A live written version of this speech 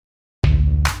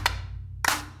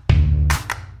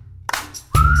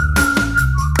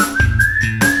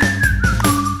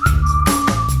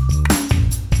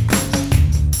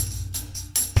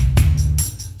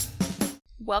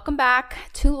Welcome back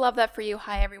to Love That For You.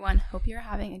 Hi, everyone. Hope you're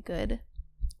having a good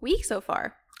week so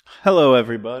far. Hello,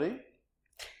 everybody.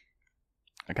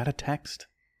 I got a text,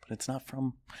 but it's not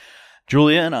from...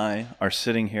 Julia and I are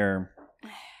sitting here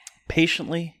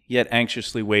patiently yet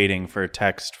anxiously waiting for a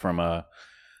text from a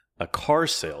car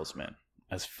salesman.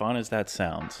 As fun as that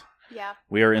sounds. Yeah.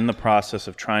 We are in the process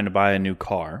of trying to buy a new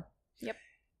car. Yep.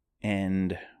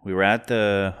 And we were at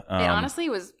the... it honestly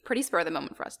was pretty spur of the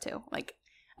moment for us, too. Like,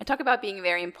 I talk about being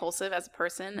very impulsive as a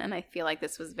person, and I feel like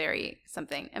this was very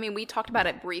something. I mean, we talked about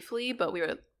it briefly, but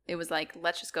it was like,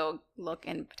 let's just go look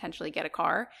and potentially get a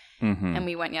car. Mm-hmm. And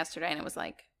we went yesterday, and it was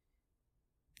like...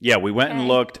 Yeah, we went and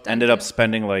looked, ended up you.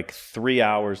 spending like 3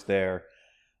 hours there.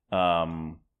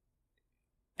 And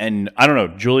I don't know,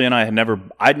 Julia and I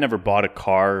I'd never bought a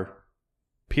car,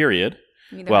 period.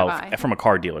 Neither well, have I. from a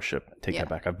car dealership. Take that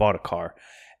back. I bought a car.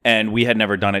 And we had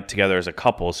never done it together as a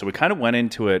couple. So we kind of went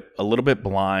into it a little bit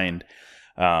blind,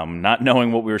 not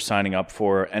knowing what we were signing up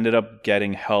for. Ended up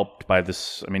getting helped by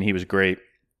this. I mean, he was great.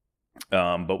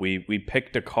 But we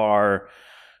picked a car,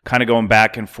 kind of going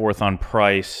back and forth on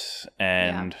price.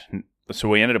 And so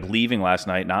we ended up leaving last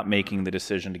night, not making the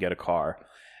decision to get a car.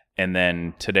 And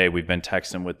then today we've been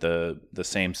texting with the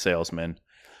same salesman.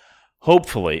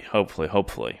 Hopefully,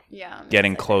 Yeah,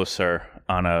 getting closer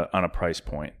on a price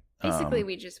point. Basically,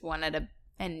 we just wanted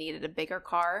and needed a bigger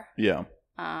car. Yeah.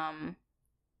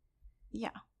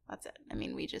 Yeah, that's it. I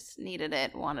mean, we just needed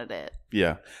it, wanted it.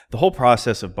 Yeah. The whole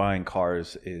process of buying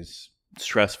cars is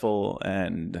stressful.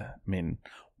 And I mean,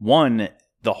 one,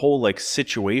 the whole like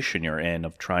situation you're in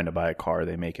of trying to buy a car,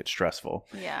 they make it stressful.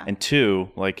 Yeah. And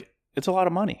two, like, it's a lot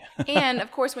of money. And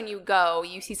of course, when you go,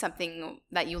 you see something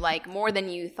that you like more than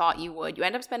you thought you would. You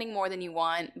end up spending more than you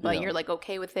want, but you're like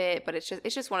okay with it. But it's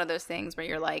just one of those things where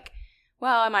you're like,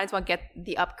 well, I might as well get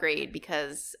the upgrade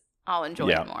because I'll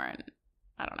enjoy it more. And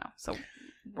I don't know. So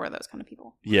we're those kind of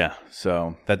people. Yeah.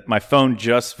 So that my phone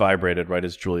just vibrated right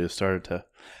as Julia started to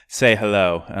say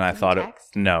hello, and I thought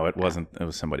it wasn't. It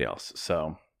was somebody else.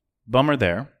 So bummer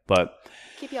there, but.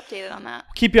 Keep you updated on that.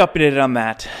 Keep you updated on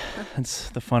that. It's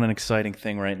the fun and exciting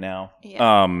thing right now.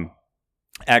 Yeah.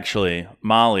 Actually,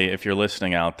 Molly, if you're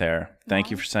listening out there, thank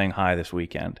you for saying hi this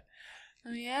weekend.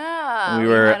 Oh yeah.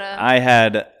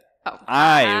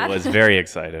 I was very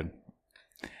excited.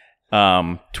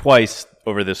 Twice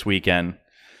over this weekend,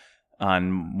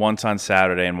 once on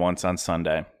Saturday and once on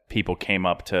Sunday, people came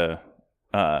up to.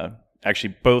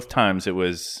 Actually, both times it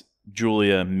was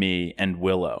Julia, me, and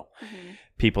Willow. Mm-hmm.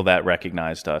 People that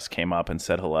recognized us came up and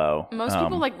said hello. Most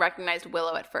people recognized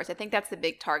Willow at first. I think that's the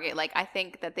big target. Like, I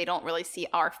think that they don't really see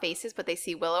our faces, but they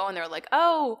see Willow and they're like,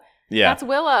 "Oh, that's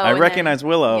Willow." I recognize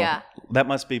Willow. Yeah, that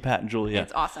must be Pat and Julia.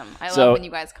 It's awesome. I love when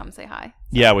you guys come say hi. So.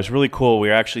 Yeah, it was really cool. We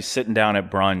were actually sitting down at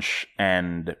brunch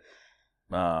and,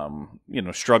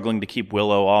 struggling to keep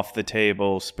Willow off the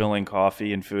table, spilling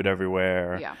coffee and food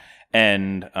everywhere. Yeah,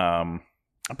 and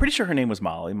I'm pretty sure her name was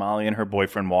Molly. Molly and her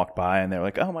boyfriend walked by, and they were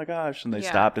like, "Oh my gosh!" And they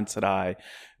stopped and said hi.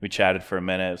 We chatted for a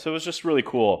minute, so it was just really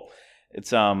cool.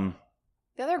 It's The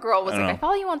other girl was like, "I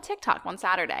follow you on TikTok on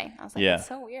Saturday." I was like, "That's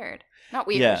so weird." Not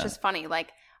weird. It's just funny.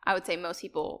 Like, I would say most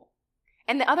people,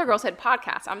 and the other girl said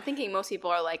podcast. I'm thinking most people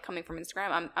are like coming from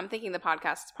Instagram. I'm thinking the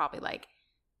podcast is probably like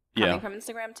coming from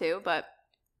Instagram too. But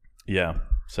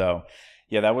so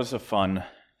that was a fun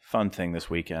thing this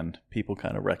weekend. People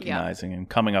kind of recognizing and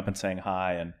coming up and saying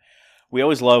hi, and we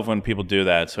always love when people do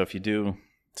that. So if you do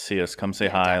see us, come say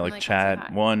hi, like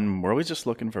chat. We're always just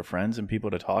looking for friends and people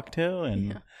to talk to,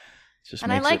 and just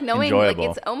and makes I like it knowing enjoyable.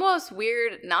 like it's almost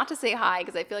weird not to say hi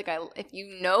because I feel like if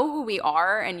you know who we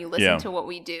are and you listen to what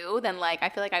we do, then like I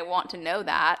feel like I want to know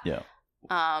that. Yeah.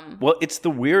 Well, it's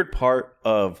the weird part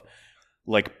of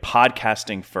like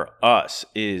podcasting for us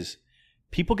is.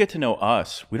 People get to know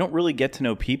us. We don't really get to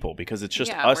know people because it's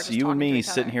just us, you and me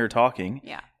sitting here talking.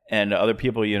 Yeah. And other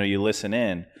people, you listen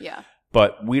in. Yeah.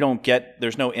 But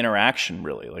there's no interaction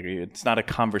really. Like it's not a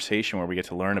conversation where we get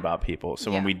to learn about people. So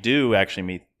when we do actually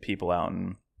meet people out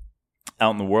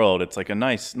in the world, it's like a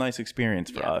nice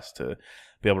experience for us to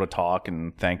be able to talk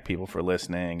and thank people for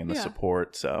listening and the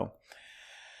support. So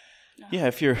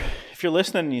if you're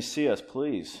listening and you see us,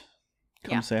 please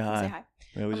come say hi. Say hi.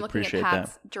 We always I'm looking appreciate at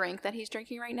Pat's that. drink that he's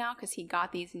drinking right now because he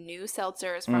got these new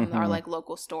seltzers from our like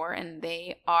local store, and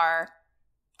they are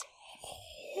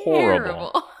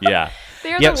terrible. Yeah,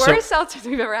 they're the worst seltzers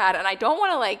we've ever had, and I don't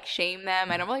want to like shame them.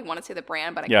 I don't really want to say the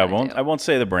brand, but I won't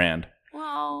say the brand.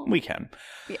 Well, we can.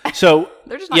 Yeah. So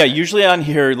they're just not good. Usually on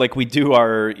here, like we do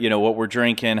our, what we're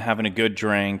drinking, having a good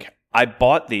drink. I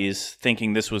bought these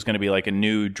thinking this was going to be like a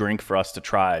new drink for us to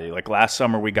try. Like last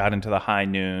summer, we got into the High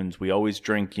Noons. We always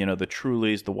drink, the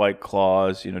Trulies, the White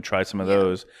Claws, try some of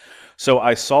those. So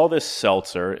I saw this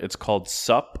seltzer. It's called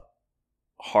Sup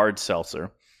Hard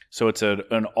Seltzer. So it's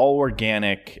an all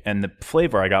organic, and the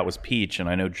flavor I got was peach, and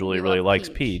I know Julie really likes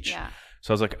peach. Yeah.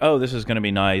 So I was like, oh, this is going to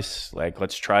be nice. Like,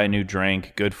 let's try a new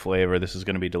drink, good flavor. This is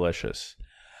going to be delicious.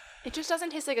 It just doesn't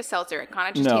taste like a seltzer. It kind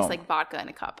of just tastes like vodka in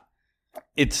a cup.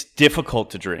 It's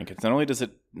difficult to drink. It's not only does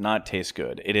it not taste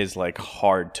good, it is like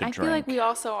hard to drink. I feel like we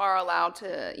also are allowed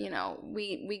to,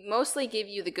 we mostly give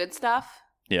you the good stuff.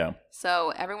 Yeah.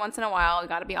 So every once in a while, we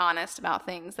got to be honest about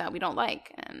things that we don't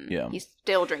like. And he's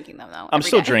still drinking them, though. I'm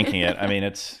still drinking it. I mean,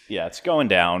 it's going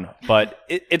down. But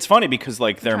it's funny because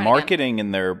like their marketing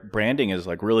and their branding is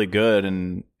like really good,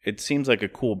 and it seems like a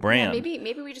cool brand. Yeah,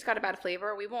 maybe we just got a bad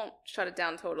flavor. We won't shut it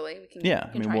down totally. We can try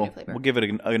a new flavor. We'll give it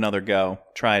another go.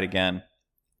 Try it again.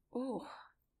 Ooh.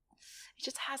 It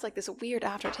just has like this weird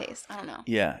aftertaste. I don't know.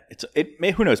 Yeah.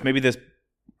 Who knows? Maybe the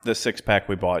 6-pack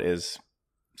we bought is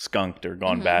skunked or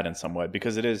gone bad in some way,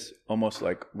 because it is almost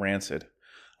like rancid.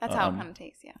 That's how it kind of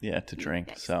tastes, yeah. Yeah, to drink.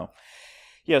 Yikes.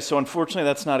 So unfortunately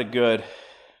that's not a good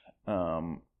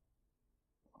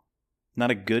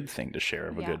thing to share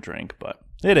of a good drink, but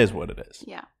it is what it is.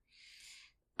 Yeah.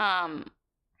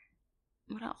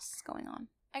 What else is going on?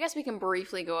 I guess we can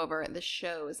briefly go over the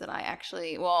shows that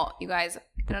you guys,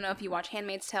 I don't know if you watch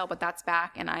Handmaid's Tale, but that's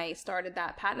back, and I started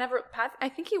that. Pat, I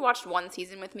think he watched one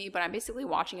season with me, but I'm basically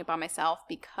watching it by myself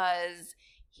because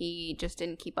he just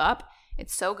didn't keep up.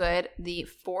 It's so good. The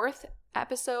 4th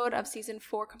episode of season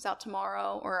 4 comes out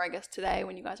tomorrow, or I guess today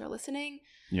when you guys are listening.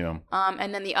 Yeah.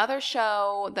 And then the other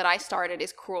show that I started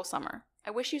is Cruel Summer.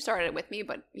 I wish you started it with me,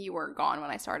 but you were gone when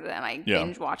I started it, and I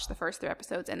binge watched the first 3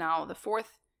 episodes, and now the 4th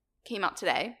came out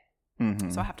today,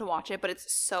 so I have to watch it, but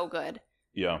it's so good.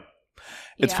 Yeah.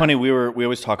 It's funny, we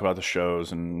always talk about the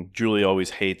shows, and Julie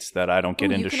always hates that I don't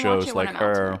get into shows like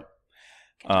her.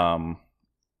 And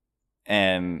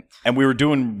we were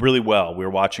doing really well. We were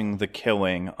watching The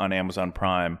Killing on Amazon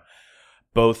Prime,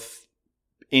 both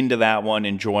into that one,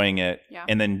 enjoying it,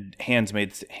 and then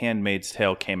Handmaid's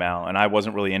Tale came out, and I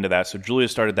wasn't really into that, so Julia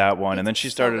started that one, and then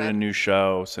she started a new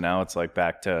show, so now it's like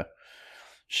back to...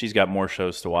 She's got more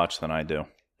shows to watch than I do.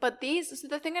 But the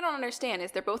thing I don't understand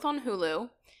is they're both on Hulu,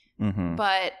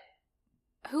 but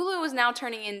Hulu is now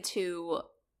turning into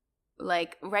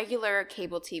like regular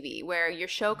cable TV where your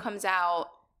show comes out.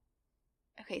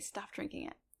 Okay, stop drinking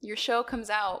it. Your show comes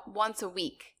out once a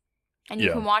week and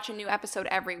you can watch a new episode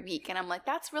every week. And I'm like,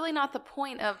 that's really not the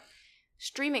point of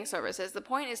streaming services. The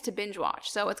point is to binge watch.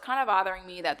 So it's kind of bothering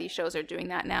me that these shows are doing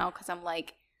that now because I'm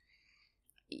like,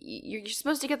 you're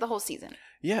supposed to get the whole season.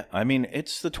 Yeah, I mean,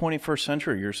 it's the 21st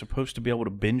century. You're supposed to be able to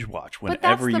binge watch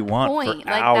whenever you want for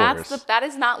hours. That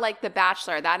is not like The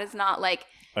Bachelor. That is not like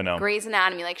Grey's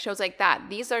Anatomy, like shows like that.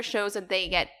 These are shows that they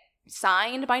get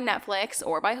signed by Netflix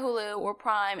or by Hulu or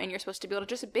Prime, and you're supposed to be able to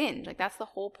just binge. Like, that's the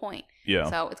whole point. Yeah.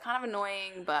 So it's kind of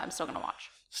annoying, but I'm still going to watch.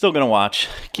 Still going to watch.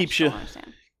 Keeps you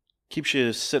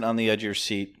sitting on the edge of your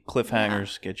seat.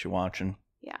 Cliffhangers get you watching.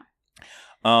 Yeah.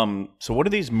 So what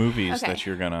are these movies that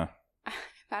you're going to...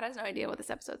 Pat has no idea what this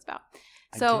episode's about.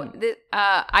 So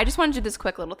I just wanted to do this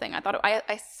quick little thing. I thought I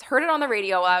heard it on the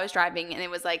radio while I was driving, and it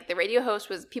was like the radio host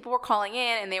people were calling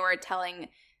in, and they were telling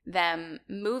them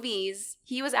movies.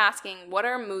 He was asking, what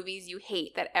are movies you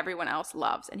hate that everyone else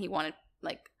loves? And he wanted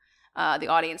like the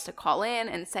audience to call in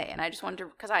and say. And I just wanted to,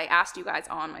 because I asked you guys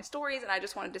on my stories, and I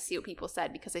just wanted to see what people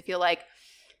said, because I feel like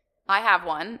I have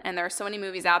one, and there are so many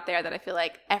movies out there that I feel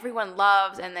like everyone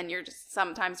loves, and then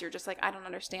sometimes you're just like, I don't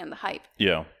understand the hype.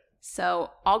 Yeah.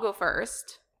 So I'll go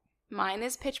first. Mine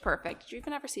is Pitch Perfect. Did you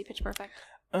even ever see Pitch Perfect?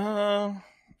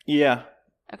 Yeah.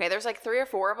 Okay, there's like 3 or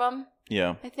 4 of them.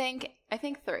 Yeah. I think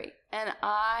 3. And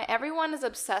everyone is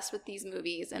obsessed with these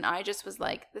movies, and I just was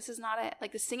like, this is not it.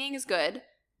 Like, the singing is good.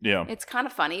 Yeah. It's kind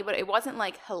of funny, but it wasn't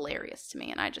like hilarious to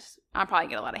me, and I'll probably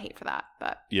get a lot of hate for that,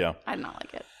 but yeah, I did not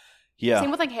like it. Yeah.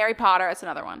 Same with like Harry Potter. It's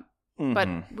another one. Mm-hmm. But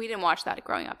we didn't watch that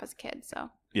growing up as a kid,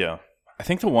 so. Yeah. I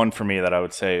think the one for me that I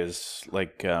would say is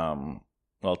like, 2.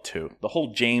 The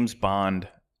whole James Bond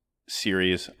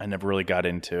series, I never really got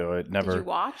into it. Never. Did you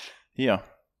watch? Yeah.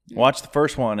 Watched the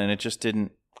first one, and it just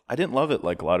I didn't love it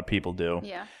like a lot of people do.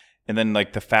 Yeah. And then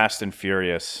like the Fast and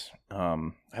Furious, I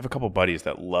have a couple buddies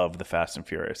that love the Fast and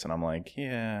Furious, and I'm like,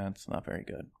 yeah, it's not very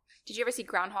good. Did you ever see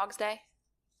Groundhog's Day?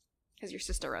 Because your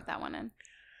sister wrote that one in.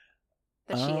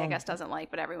 That she, I guess, doesn't like,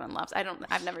 but everyone loves.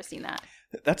 I've never seen that.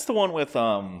 That's the one with,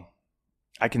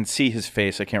 I can see his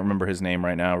face. I can't remember his name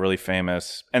right now. Really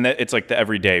famous. And it's like the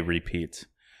everyday repeats.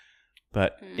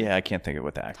 But yeah, I can't think of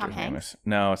what the actor's name is.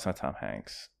 No, it's not Tom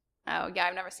Hanks. Oh yeah,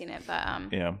 I've never seen it, but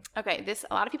yeah. Okay,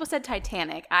 a lot of people said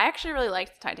Titanic. I actually really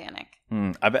liked Titanic.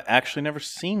 I've actually never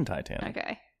seen Titanic.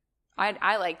 Okay,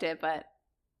 I liked it, but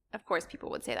of course people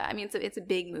would say that. I mean, it's a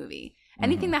big movie.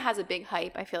 Anything that has a big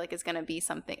hype, I feel like is going to be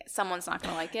something. Someone's not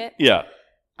going to like it. Yeah.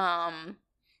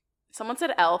 Someone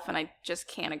said Elf, and I just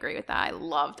can't agree with that. I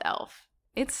loved Elf.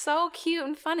 It's so cute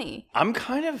and funny. I'm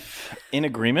kind of in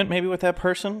agreement maybe with that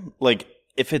person. Like,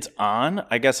 if it's on,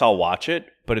 I guess I'll watch it,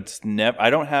 but it's never. I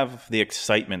don't have the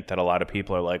excitement that a lot of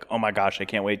people are like, oh my gosh, I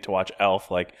can't wait to watch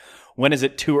Elf. Like, when is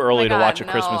it too early to watch a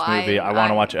Christmas movie? I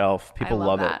want to watch Elf. People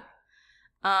love it.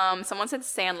 Someone said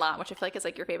Sandlot, which I feel like is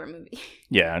like your favorite movie.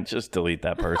 Yeah, just delete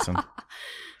that person.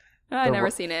 I've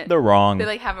never seen it. They're wrong. They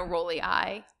like have a rolly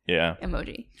eye. Yeah.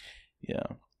 Emoji. Yeah.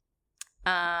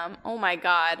 Oh my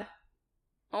god.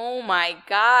 Oh my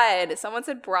god. Someone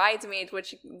said Bridesmaids,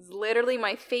 which is literally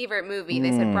my favorite movie.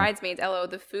 They said Bridesmaids, LO,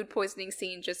 the food poisoning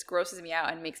scene just grosses me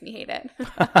out and makes me hate it.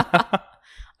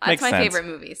 That's my favorite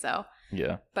movie, so.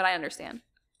 Yeah. But I understand.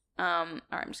 All right,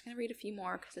 I'm just going to read a few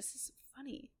more because this is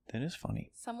funny. That is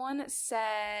funny. Someone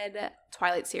said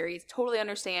Twilight series. Totally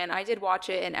understand. I did watch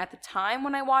it, and at the time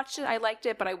when I watched it, I liked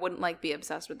it, but I wouldn't like be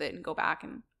obsessed with it and go back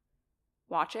and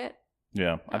watch it.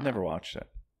 Yeah, I've never watched it.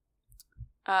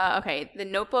 Okay, The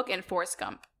Notebook and Forrest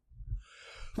Gump.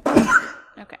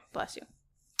 Okay, bless you.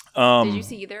 Did you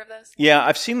see either of those? Yeah,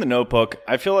 I've seen The Notebook.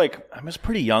 I feel like I was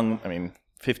pretty young. I mean,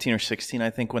 15 or 16, I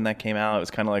think, when that came out. It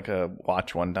was kind of like a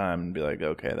watch one time and be like,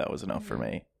 okay, that was enough for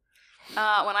me. When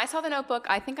I saw The Notebook,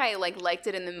 I think I liked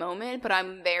it in the moment, but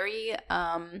I'm very,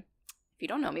 if you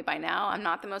don't know me by now, I'm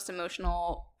not the most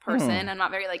emotional person. I'm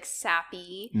not very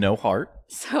sappy. No heart.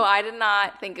 So I did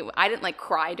not think I didn't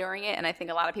cry during it, and I think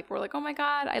a lot of people were like, "Oh my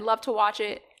god, I love to watch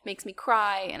it. It makes me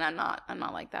cry," and I'm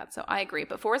not like that. So I agree.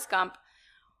 But Forrest Gump,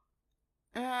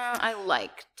 I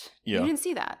liked. Yeah. You didn't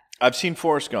see that? I've seen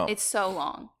Forrest Gump. It's so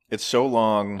long. It's so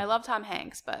long. I love Tom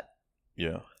Hanks, but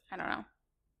yeah, I don't know.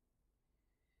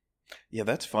 Yeah,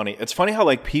 that's funny. It's funny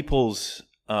how people's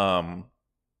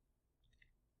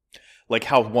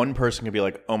how one person can be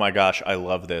like, oh my gosh, I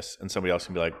love this, and somebody else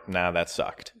can be like, nah, that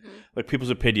sucked. People's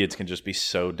opinions can just be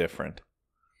so different.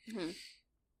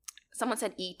 Someone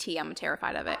said E.T. I'm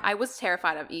terrified of it. I was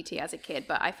terrified of E.T. as a kid,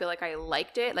 but I feel like I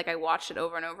liked it. I watched it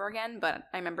over and over again, but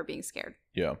I remember being scared.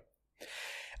 Yeah.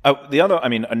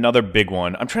 Another big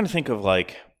one. I'm trying to think of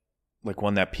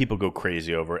one that people go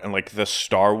crazy over, and the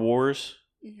Star Wars.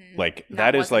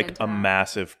 That is a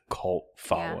massive cult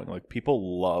following. Yeah.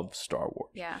 People love Star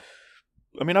Wars. Yeah.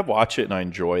 I mean, I've watched it and I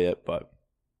enjoy it, but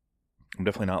I'm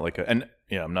definitely not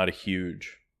I'm not a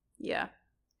huge. Yeah.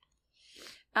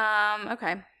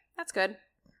 Okay. That's good.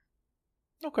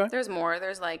 Okay. There's more.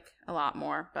 There's a lot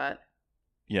more, but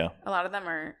yeah, a lot of them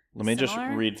are Let me similar.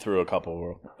 just read through a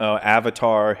couple.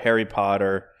 Avatar, Harry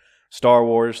Potter, Star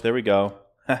Wars. There we go.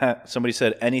 Somebody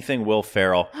said anything Will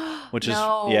Ferrell, which is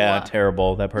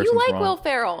terrible. That person's wrong. You like wrong. Will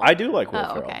Ferrell? I do like Will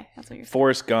Ferrell. Okay, that's what you're saying.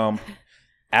 Forrest Gump,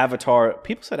 Avatar.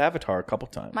 People said Avatar a couple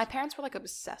times. My parents were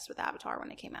obsessed with Avatar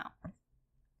when it came out.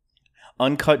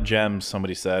 Uncut Gems.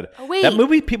 Somebody said. Oh, wait. That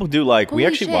movie people do like. Holy we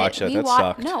actually shit. watched that. That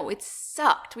sucked. No, it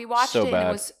sucked. We watched it and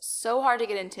it was so hard to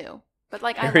get into. But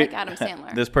I like Adam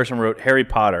Sandler. This person wrote Harry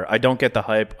Potter. I don't get the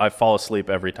hype. I fall asleep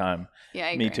every time. Yeah, I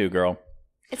agree. Me too, girl.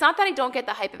 It's not that I don't get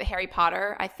the hype of Harry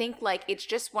Potter. I think it's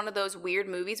just one of those weird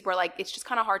movies where it's just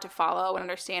kind of hard to follow and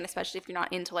understand, especially if you're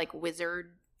not into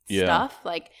wizard stuff.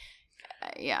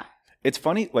 Yeah. It's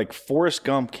funny. Forrest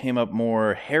Gump came up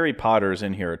more. Harry Potter's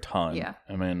in here a ton. Yeah.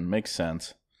 I mean, makes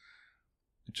sense.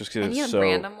 Just because it's so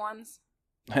random ones.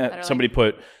 Somebody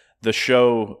put the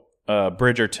show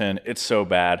Bridgerton. It's so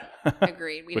bad.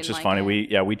 Agreed. We which didn't is funny.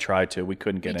 It. We tried to. We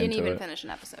couldn't get into it. We didn't even finish an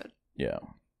episode. Yeah.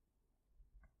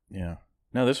 Yeah.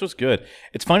 No, this was good.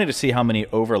 It's funny to see how many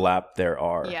overlap there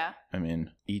are. Yeah. I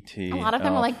mean, E.T. A lot of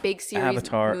them are big series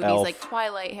Avatar, movies, Elf. like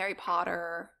Twilight, Harry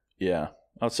Potter. Yeah.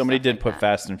 Oh, somebody did put that.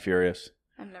 Fast and Furious.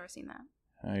 I've never seen that.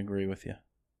 I agree with you.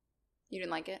 You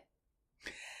didn't like it?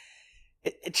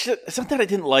 It's not that I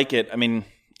didn't like it. I mean,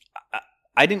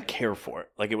 I didn't care for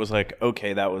it. It was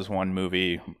okay, that was one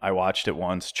movie. I watched it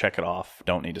once, check it off.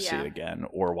 Don't need to see it again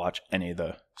or watch any of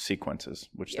the sequences,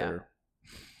 which there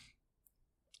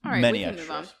are many we can extras.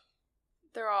 Move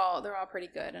on. They're all pretty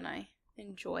good, and I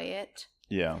enjoy it.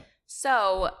 Yeah.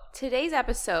 So today's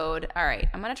episode, all right,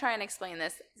 I'm going to try and explain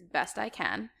this as best I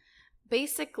can.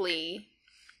 Basically,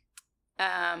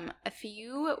 a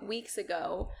few weeks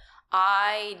ago,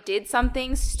 I did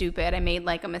something stupid. I made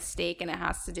a mistake, and it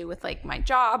has to do with my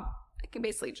job. I can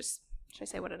basically should I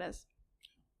say what it is?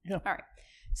 Yeah. All right.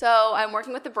 So I'm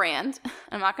working with the brand.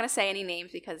 I'm not going to say any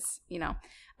names because,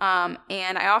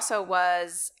 and I also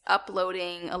was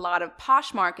uploading a lot of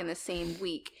Poshmark in the same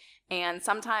week. And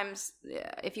sometimes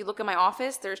if you look at my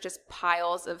office, there's just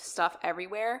piles of stuff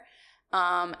everywhere.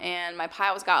 And my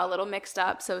piles got a little mixed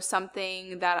up. So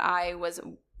something that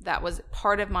was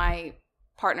part of my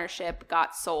partnership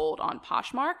got sold on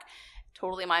Poshmark.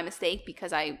 Totally my mistake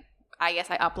because I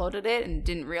guess I uploaded it and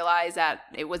didn't realize that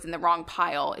it was in the wrong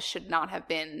pile. It should not have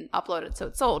been uploaded, so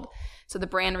it sold. So the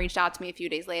brand reached out to me a few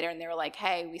days later and they were like,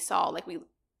 hey, we saw,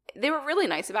 they were really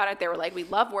nice about it. They were like, we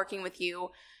love working with you.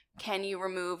 Can you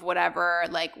remove whatever?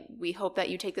 Like, we hope that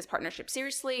you take this partnership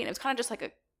seriously. And it was kind of just like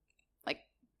a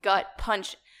gut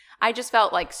punch. I just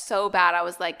felt like so bad. I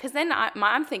was like, because then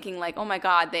I'm thinking like, oh my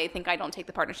God, they think I don't take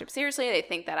the partnership seriously. They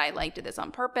think that I did this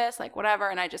on purpose, whatever.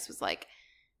 And I just was like,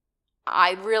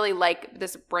 I really like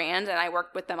this brand and I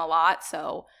work with them a lot.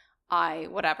 So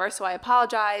whatever. So I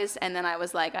apologized. And then I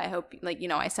was like, I hope,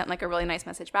 I sent a really nice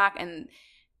message back. And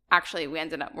actually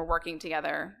we're working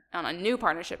together on a new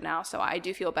partnership now. So I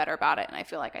do feel better about it. And I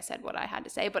feel like I said what I had to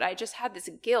say, but I just had this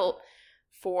guilt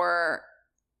for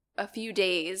a few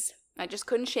days. I just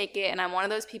couldn't shake it. And I'm one of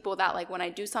those people that when I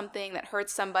do something that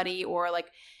hurts somebody or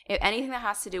if anything that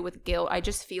has to do with guilt, I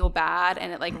just feel bad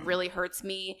and it really hurts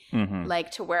me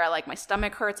to where my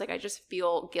stomach hurts. I just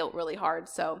feel guilt really hard.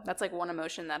 So that's one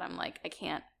emotion that I'm I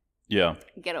can't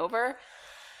get over.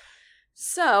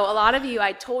 So a lot of you,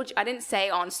 I told you, I didn't say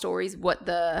on stories what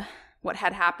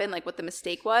had happened, what the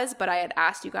mistake was, but I had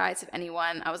asked you guys if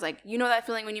anyone, I was like, that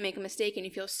feeling when you make a mistake and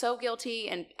you feel so guilty,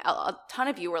 and a ton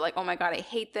of you were like, oh my God, I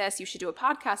hate this, you should do a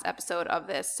podcast episode of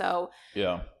this. So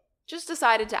just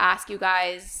decided to ask you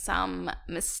guys some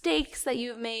mistakes that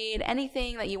you've made,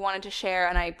 anything that you wanted to share,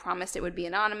 and I promised it would be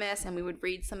anonymous and we would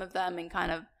read some of them and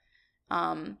kind of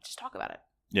just talk about it.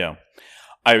 Yeah.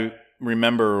 I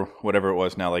remember whatever it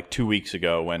was now, 2 weeks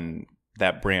ago when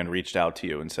that brand reached out to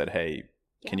you and said, hey,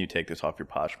 can you take this off your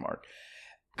Poshmark?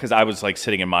 Because I was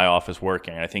sitting in my office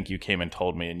working, and I think you came and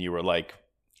told me, and you were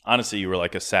honestly, you were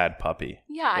a sad puppy.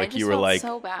 Yeah, I just you were felt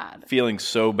so bad. Feeling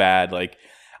so bad.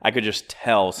 I could just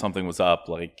tell something was up.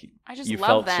 I just you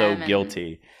love felt so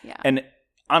guilty. And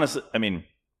honestly, I mean,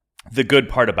 the good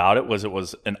part about it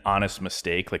was an honest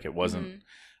mistake. It wasn't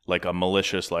a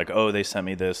malicious, oh, they sent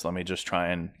me this, let me just try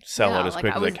and sell it as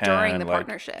quick as I can. During the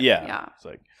partnership. Yeah.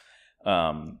 It's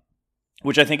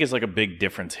which I think is a big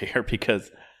difference here because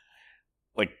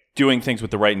doing things with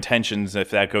the right intentions,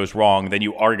 if that goes wrong, then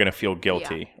you are going to feel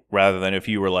guilty rather than if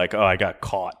you were oh, I got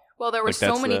caught. Well, there were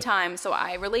so many times, so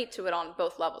I relate to it on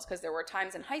both levels because there were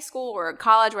times in high school or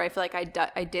college where I feel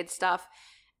I did stuff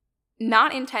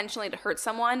not intentionally to hurt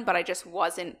someone, but I just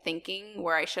wasn't thinking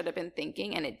where I should have been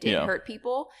thinking, and it did hurt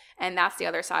people. And that's the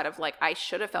other side of I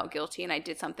should have felt guilty and I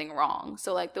did something wrong.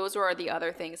 So those were the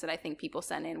other things that I think people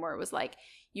sent in where it was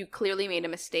you clearly made a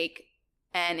mistake,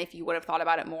 and if you would have thought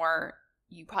about it more,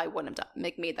 you probably wouldn't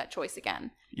have made that choice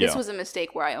again. Yeah. This was a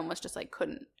mistake where I almost just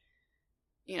couldn't,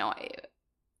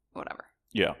 whatever.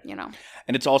 Yeah.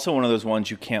 And it's also one of those ones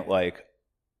you can't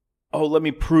oh, let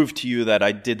me prove to you that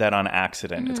I did that on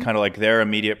accident. It's kind of their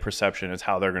immediate perception is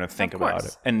how they're going to think about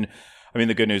it. And I mean,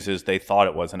 the good news is they thought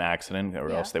it was an accident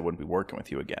or else they wouldn't be working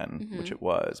with you again, which it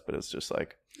was. But it's just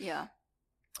yeah.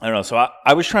 I don't know. So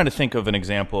I was trying to think of an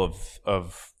example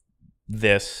of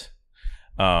this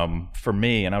for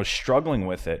me, and I was struggling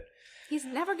with it. He's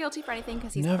never guilty for anything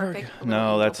because he's perfect.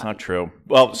 No, that's not true.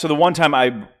 Well, so the one time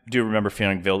I do remember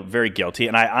feeling very guilty,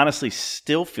 and I honestly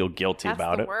still feel guilty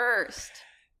about it. That's the worst.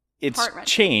 It's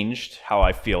changed how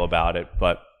I feel about it,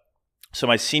 but so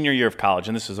my senior year of college,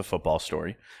 and this is a football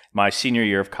story. My senior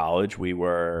year of college, we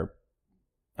were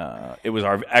it was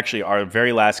our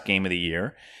very last game of the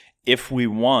year. If we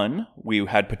won, we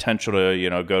had potential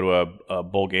to go to a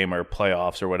bowl game or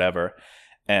playoffs or whatever.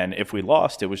 And if we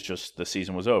lost, it was just the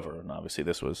season was over. And obviously,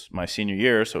 this was my senior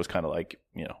year, so it was kind of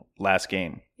last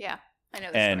game. Yeah, I know.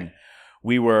 And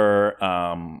we were.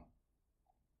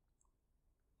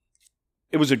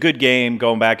 It was a good game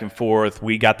going back and forth.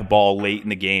 We got the ball late in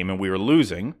the game and we were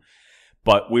losing,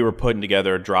 but we were putting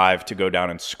together a drive to go down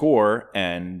and score.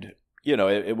 And,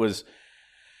 it was,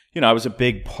 I was a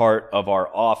big part of our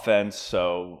offense.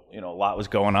 So, a lot was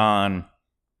going on.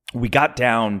 We got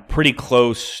down pretty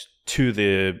close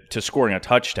to scoring a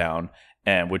touchdown,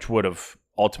 and which would have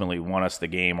ultimately won us the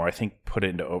game, or I think put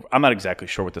it into over. I'm not exactly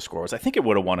sure what the score was. I think it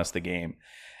would have won us the game.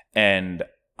 And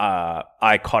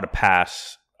I caught a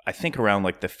pass, I think around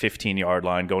the 15-yard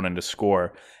line going into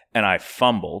score, and I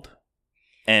fumbled,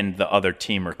 and the other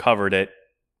team recovered it.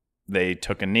 They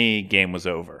took a knee, game was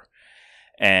over.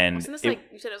 And wasn't this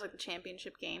you said it was the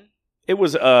championship game? It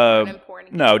was an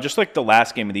important game. No, just like the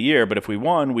last game of the year. But if we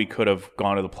won, we could have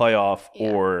gone to the playoff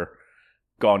or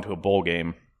gone to a bowl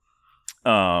game.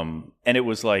 And it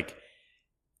was like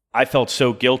I felt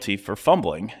so guilty for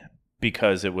fumbling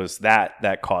because it was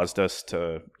that caused us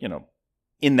to,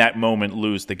 in that moment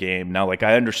lose the game. Now, like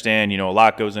I understand, a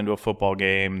lot goes into a football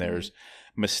game. There's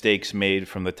mistakes made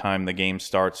from the time the game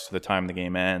starts to the time the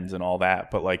game ends and all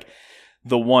that. But like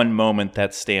the one moment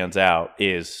that stands out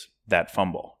is that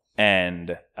fumble.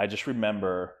 And I just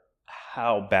remember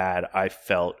how bad I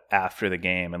felt after the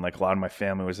game. And like a lot of my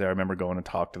family was there. I remember going to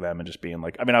talk to them and just being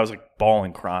like, I was like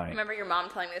bawling, crying. I remember your mom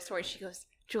telling me the story. She goes,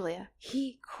 Julia,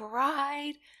 he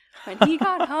cried when he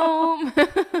got home.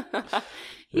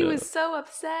 He was so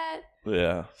upset.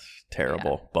 Yeah,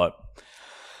 terrible. Yeah. But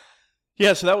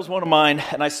yeah, so that was one of mine.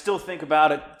 And I still think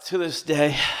about it to this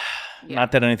day. Yeah.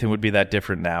 Not that anything would be that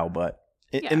different now, but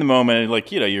in the moment,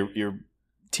 like, your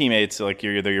teammates, like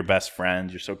they're your best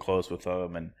friends. You're so close with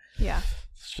them. And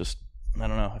it's just, I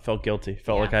don't know. I felt guilty.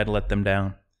 Felt like I had let them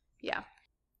down. Yeah.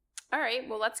 All right.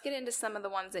 Well, let's get into some of the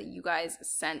ones that you guys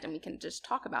sent and we can just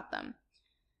talk about them.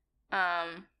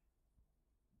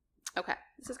 Okay.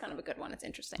 This is kind of a good one. It's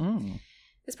interesting.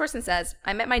 This person says,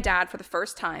 I met my dad for the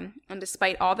first time, and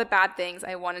despite all the bad things,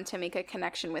 I wanted to make a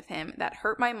connection with him that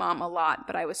hurt my mom a lot,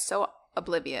 but I was so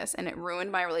oblivious, and it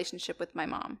ruined my relationship with my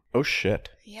mom. Oh, shit.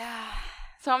 Yeah.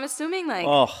 So I'm assuming, like,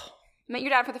 you met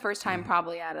your dad for the first time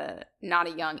probably at not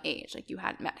a young age. Like, you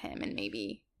hadn't met him, and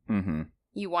maybe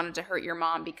you wanted to hurt your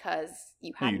mom because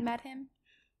you hadn't met him.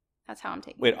 That's how I'm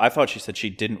taking it. Wait, I thought she said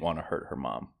she didn't want to hurt her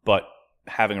mom, but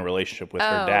having a relationship with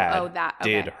her dad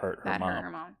did hurt her mom. Hurt her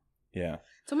mom. Yeah.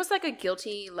 It's almost like a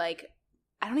guilty, like,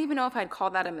 I don't even know if I'd call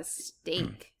that a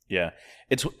mistake. Yeah.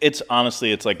 It's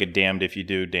honestly, it's like a damned if you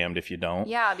do, damned if you don't.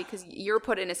 Yeah, because you're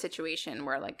put in a situation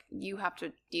where, like, you have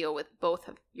to deal with both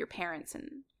of your parents and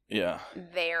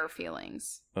their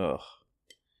feelings. Ugh.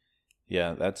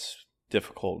 Yeah, that's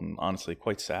difficult and honestly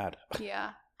quite sad.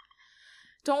 Yeah.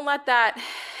 Don't let that,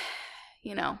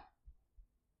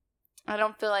 I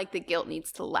don't feel like the guilt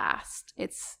needs to last.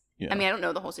 I don't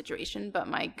know the whole situation, but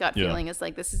my gut feeling is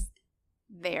like this is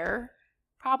their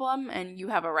problem and you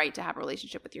have a right to have a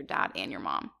relationship with your dad and your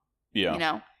mom.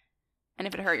 Yeah. And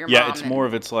if it hurt your mom. Yeah, it's more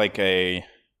of it's like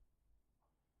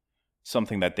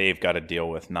something that they've got to deal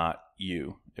with, not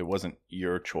you. It wasn't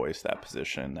your choice, that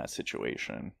position, that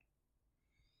situation.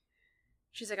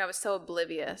 She's like, I was so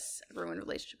oblivious. I ruined a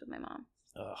relationship with my mom.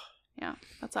 Ugh. Yeah,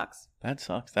 that sucks. That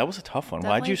sucks. That was a tough one.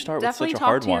 Why'd you start with such a hard one? Definitely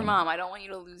talk to your mom. I don't want you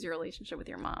to lose your relationship with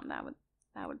your mom. That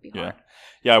would be hard.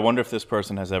 Yeah, I wonder if this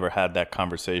person has ever had that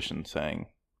conversation saying,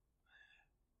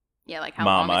 yeah, like how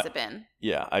long has it been?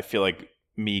 Yeah, I feel like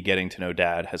me getting to know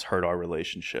dad has hurt our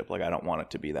relationship. Like I don't want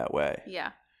it to be that way.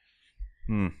 Yeah.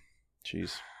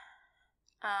 Jeez.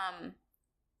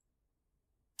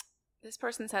 This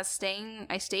person says,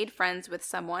 I stayed friends with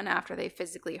someone after they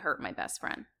physically hurt my best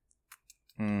friend.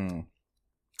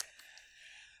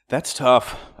 That's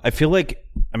tough. I feel like,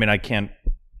 I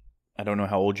don't know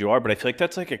how old you are, but I feel like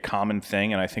that's like a common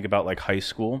thing. And I think about like high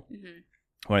school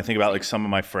when I think about like some of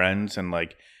my friends and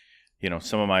like,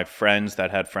 some of my friends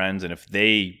that had friends. And if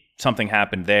something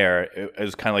happened there, it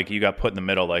was kind of like you got put in the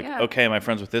middle, like, okay, am I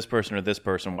friends with this person or this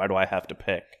person? Why do I have to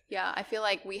pick? Yeah. I feel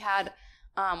like we had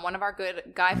one of our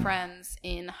good guy friends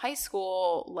in high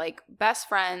school, like best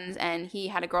friends, and he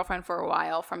had a girlfriend for a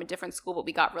while from a different school, but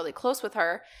we got really close with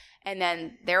her. And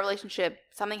then their relationship,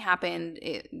 something happened.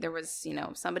 There was,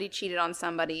 somebody cheated on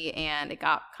somebody and it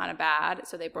got kind of bad.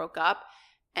 So they broke up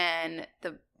and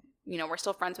we're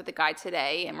still friends with the guy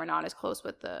today and we're not as close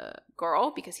with the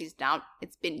girl because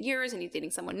it's been years and he's dating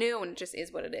someone new and it just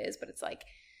is what it is. But it's like,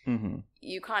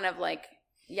 you kind of like,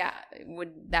 yeah,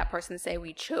 would that person say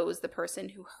we chose the person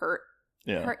who hurt?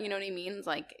 Yeah. You know what I mean? It's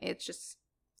like, it's just,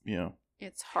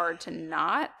 it's hard to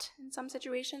not in some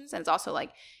situations. And it's also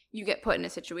like you get put in a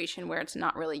situation where it's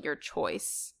not really your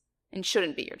choice and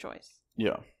shouldn't be your choice.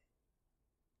 Yeah.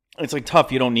 It's like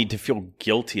tough. You don't need to feel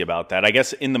guilty about that. I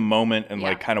guess in the moment and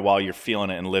like kind of while you're feeling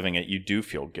it and living it, you do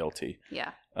feel guilty.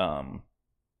 Yeah.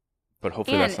 But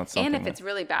hopefully that's not something. And if it's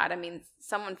really bad,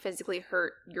 someone physically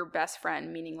hurt your best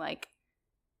friend, meaning like,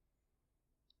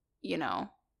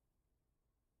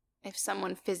 if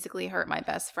someone physically hurt my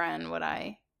best friend, would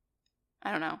I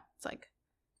don't know. It's like,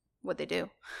 what'd they do?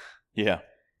 Yeah.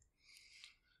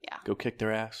 Yeah. Go kick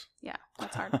their ass. Yeah,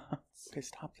 that's hard. Okay,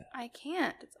 stop that. I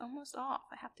can't. It's almost off.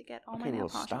 I have to get all my nail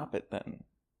polish stop off. It then.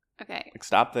 Okay. Like,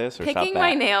 stop this or stop that. Picking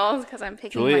my nails because I'm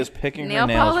picking Julia is picking her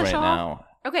nails right now.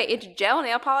 Okay, it's gel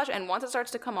nail polish, and once it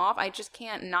starts to come off, I just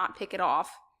can't not pick it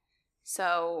off.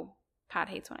 So Pat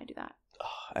hates when I do that.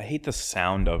 Oh, I hate the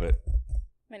sound of it.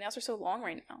 My nails are so long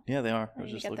right now. Yeah, they are. I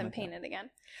need to get them painted again.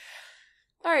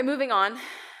 All right, moving on.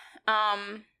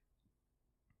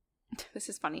 This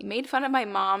is funny. Made fun of my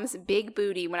mom's big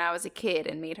booty when I was a kid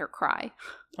and made her cry.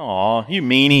 Aw, you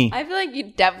meanie. I feel like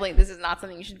you definitely, this is not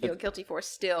something you should feel guilty for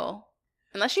still.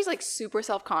 Unless she's like super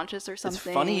self-conscious or something.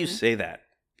 It's funny you say that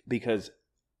because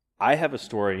I have a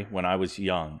story when I was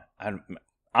young.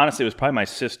 Honestly, it was probably my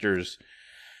sister's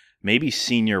maybe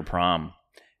senior prom.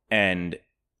 And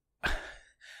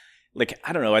like,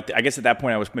 I don't know. I guess at that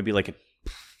point I was maybe like a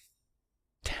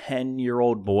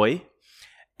 10-year-old boy.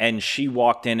 And she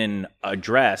walked in a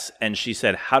dress and she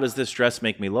said, "How does this dress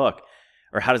make me look?"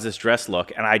 Or "How does this dress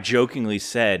look?" And I jokingly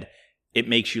said, "It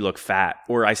makes you look fat."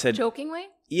 Or I said... Jokingly?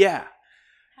 Yeah.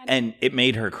 And it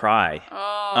made her cry.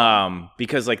 Oh.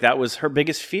 Because like that was her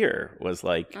biggest fear was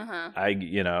like, And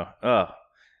you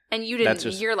didn't,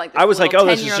 you're like, I was like, oh,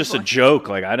 this is just a joke.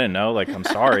 Like, I didn't know. Like, I'm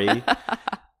sorry.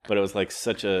 But it was like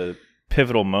such a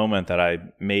pivotal moment that I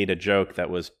made a joke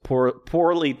that was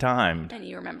poorly timed. And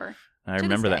you remember. I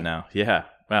remember that now. Yeah.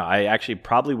 Well, I actually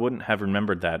probably wouldn't have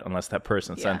remembered that unless that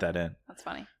person sent that in. That's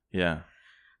funny. Yeah.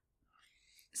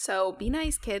 So be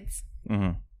nice, kids.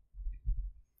 Mm-hmm.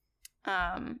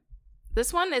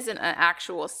 This one isn't an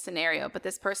actual scenario, but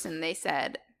this person, they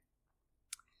said,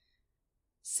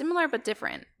 similar but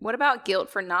different. What about guilt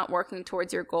for not working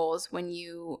towards your goals when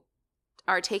you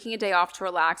are taking a day off to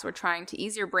relax or trying to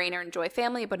ease your brain or enjoy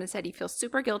family, but instead you feel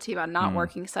super guilty about not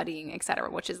working, studying,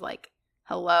 etc., which is like,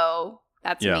 hello,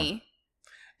 that's me.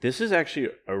 This is actually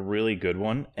a really good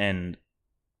one, and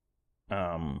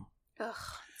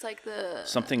it's like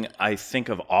something I think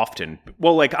of often.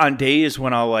 Well, like on days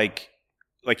when I'll like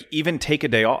even take a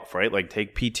day off, right? Like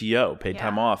take PTO, paid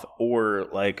time off, or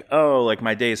like, oh, like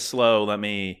my day is slow, let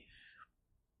me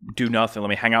do nothing, let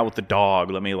me hang out with the dog,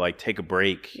 let me like take a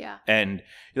break. Yeah. And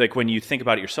like when you think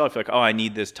about it yourself, you're like, oh, I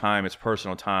need this time, it's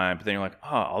personal time. But then you're like,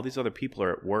 oh, all these other people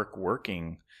are at work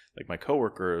working, like my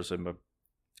coworkers, and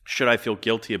should I feel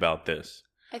guilty about this?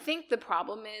 I think the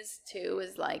problem is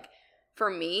like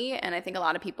for me, and I think a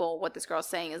lot of people, what this girl's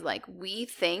saying is like, we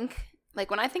think, like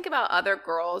when I think about other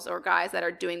girls or guys that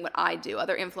are doing what I do,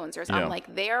 other influencers, I'm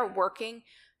like, they are working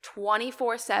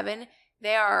 24/7.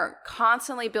 They are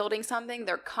constantly building something.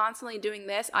 They're constantly doing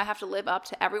this. I have to live up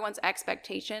to everyone's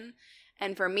expectation.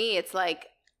 And for me, it's like,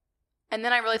 and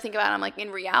then I really think about it. I'm like,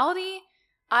 in reality,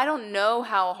 I don't know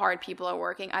how hard people are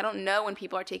working. I don't know when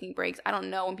people are taking breaks. I don't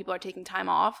know when people are taking time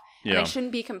off. Yeah. And I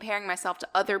shouldn't be comparing myself to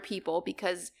other people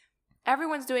because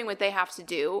everyone's doing what they have to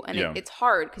do. And it's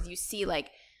hard because you see like,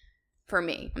 for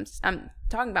me, I'm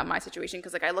talking about my situation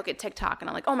because like I look at TikTok and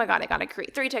I'm like, oh my God, I got to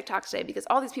create 3 TikToks today because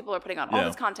all these people are putting out all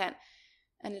this content.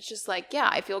 And it's just like,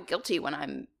 I feel guilty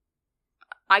when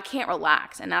I can't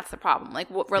relax. And that's the problem. Like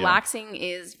relaxing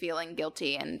is feeling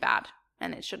guilty and bad.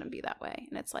 And it shouldn't be that way.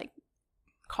 And it's like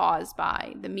caused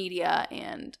by the media,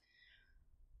 and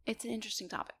it's an interesting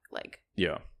topic. Like,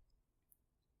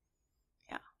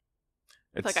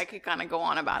 it's like I could kind of go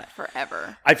on about it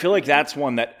forever. I feel like that's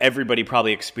one that everybody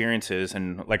probably experiences.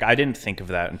 And like, I didn't think of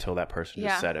that until that person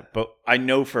just said it. But I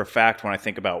know for a fact when I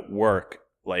think about work,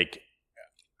 like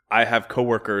I have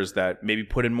coworkers that maybe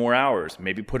put in more hours,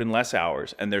 maybe put in less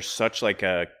hours. And there's such like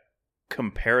a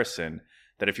comparison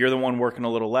that if you're the one working a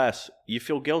little less, you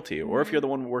feel guilty. Mm-hmm. Or if you're the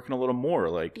one working a little more,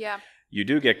 like you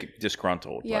do get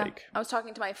disgruntled. Yeah. Like I was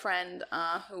talking to my friend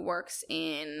who works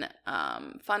in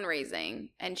fundraising,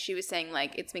 and she was saying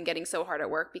like it's been getting so hard at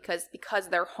work because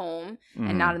they're home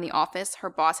and not in the office. Her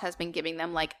boss has been giving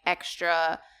them like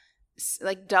extra,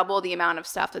 like double the amount of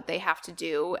stuff that they have to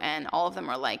do, and all of them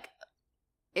are like,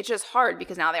 it's just hard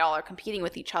because now they all are competing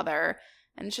with each other,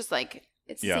 and it's just like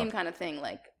it's the same kind of thing.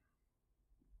 Like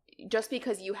just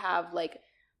because you have like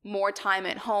more time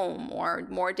at home or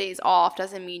more days off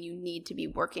doesn't mean you need to be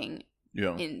working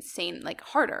insane, like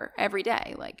harder every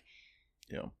day. Like,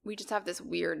 we just have this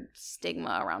weird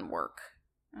stigma around work.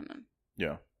 I don't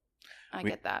know. I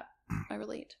get that. I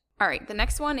relate. All right. The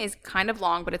next one is kind of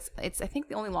long, but it's I think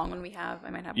the only long one we have.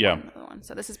 I might have one other one.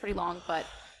 So this is pretty long, but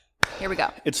here we go.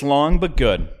 It's long, but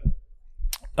good.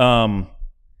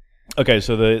 Okay,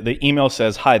 so the email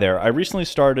says, "Hi there. I recently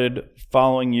started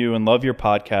following you and love your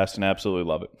podcast and absolutely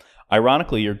love it.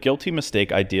 Ironically, your guilty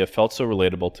mistake idea felt so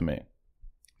relatable to me.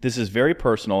 This is very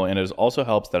personal, and it also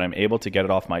helps that I'm able to get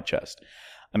it off my chest.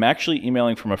 I'm actually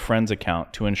emailing from a friend's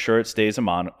account to ensure it stays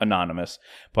anonymous,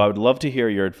 but I would love to hear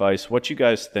your advice, what you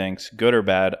guys think, good or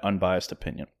bad, unbiased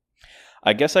opinion.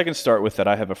 I guess I can start with that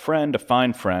I have a friend, a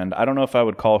fine friend. I don't know if I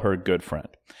would call her a good friend.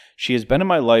 She has been in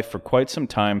my life for quite some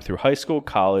time through high school,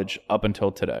 college, up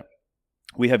until today.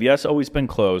 We have, yes, always been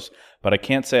close, but I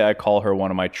can't say I call her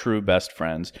one of my true best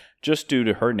friends, just due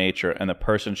to her nature and the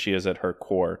person she is at her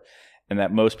core, and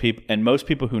that most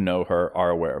people who know her are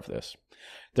aware of this.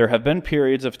 There have been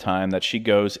periods of time that she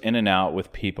goes in and out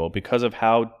with people because of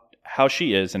how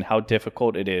she is and how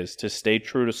difficult it is to stay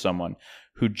true to someone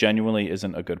who genuinely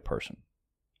isn't a good person.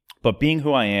 But being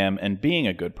who I am and being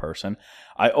a good person,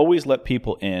 I always let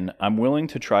people in. I'm willing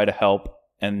to try to help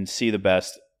and see the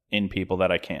best in people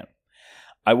that I can.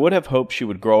 I would have hoped she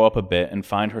would grow up a bit and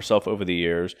find herself over the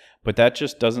years, but that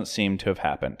just doesn't seem to have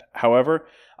happened. However,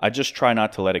 I just try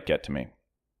not to let it get to me.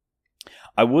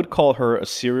 I would call her a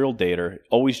serial dater,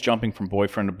 always jumping from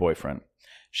boyfriend to boyfriend.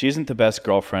 She isn't the best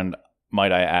girlfriend,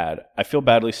 might I add. I feel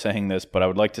badly saying this, but I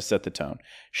would like to set the tone.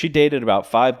 She dated about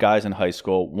 5 guys in high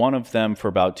school, one of them for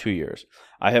about 2 years.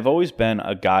 I have always been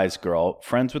a guy's girl,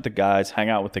 friends with the guys, hang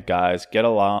out with the guys, get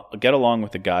along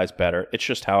with the guys better. It's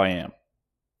just how I am.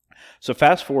 So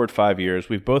fast forward 5 years,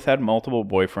 we've both had multiple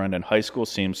boyfriends and high school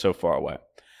seems so far away.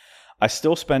 I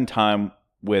still spend time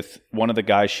with one of the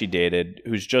guys she dated,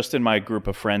 who's just in my group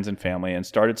of friends and family, and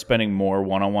started spending more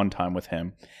one-on-one time with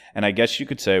him. And I guess you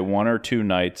could say 1 or 2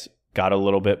 nights got a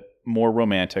little bit more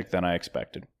romantic than I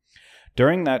expected.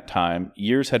 During that time,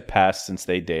 years had passed since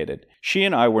they dated. She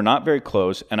and I were not very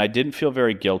close, and I didn't feel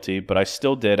very guilty, but I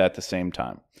still did at the same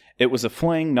time. It was a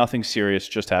fling, nothing serious,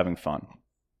 just having fun.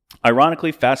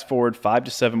 Ironically, fast forward 5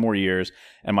 to 7 more years,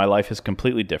 and my life is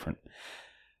completely different.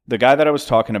 The guy that I was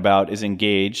talking about is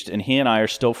engaged, and he and I are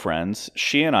still friends.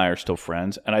 She and I are still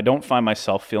friends, and I don't find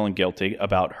myself feeling guilty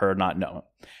about her not knowing.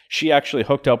 She actually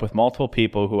hooked up with multiple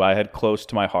people who I had close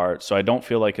to my heart, so I don't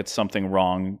feel like it's something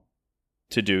wrong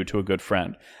to do to a good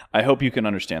friend. I hope you can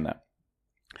understand that.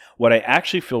 What I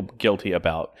actually feel guilty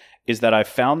about is that I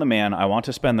found the man I want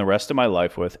to spend the rest of my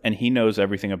life with, and he knows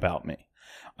everything about me.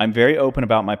 I'm very open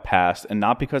about my past, and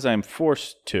not because I am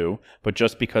forced to, but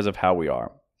just because of how we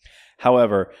are.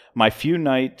 However, my few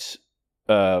nights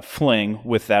fling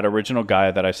with that original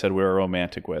guy that I said we were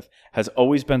romantic with has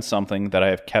always been something that I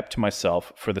have kept to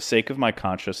myself for the sake of my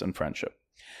conscience and friendship.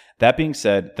 That being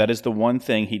said, that is the one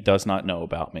thing he does not know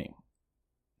about me.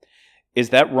 Is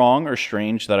that wrong or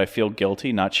strange that I feel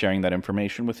guilty not sharing that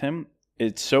information with him?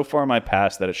 It's so far in my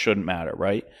past that it shouldn't matter,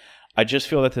 right? I just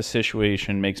feel that the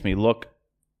situation makes me look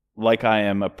like I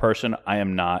am a person I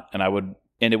am not, and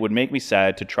it would make me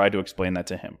sad to try to explain that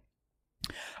to him.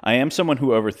 I am someone who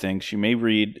overthinks. You may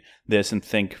read this and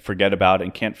think, forget about it,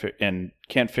 and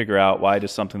can't figure out why it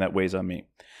is something that weighs on me.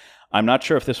 I'm not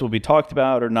sure if this will be talked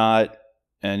about or not,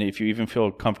 and if you even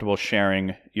feel comfortable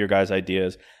sharing your guys'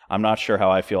 ideas. I'm not sure how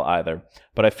I feel either,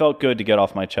 but I felt good to get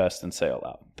off my chest and say it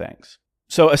aloud. Thanks.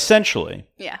 So essentially,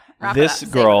 this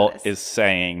girl is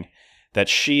saying that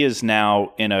she is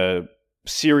now in a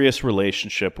serious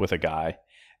relationship with a guy,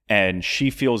 and she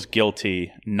feels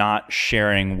guilty not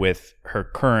sharing with her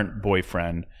current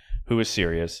boyfriend, who is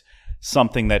serious,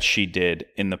 something that she did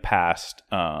in the past.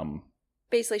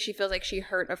 Basically, she feels like she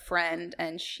hurt a friend,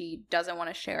 and she doesn't want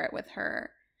to share it with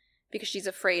her because she's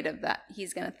afraid of that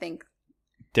he's going to think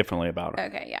differently about her.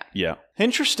 Okay, yeah. Yeah.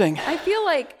 Interesting. I feel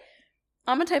like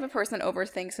I'm a type of person that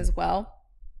overthinks as well.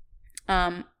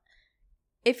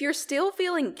 If you're still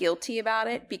feeling guilty about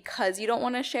it because you don't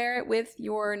want to share it with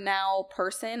your now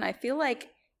person, I feel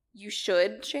like you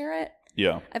should share it.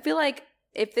 Yeah. I feel like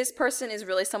if this person is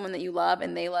really someone that you love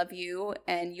and they love you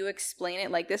and you explain it,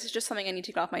 like, this is just something I need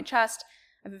to get off my chest.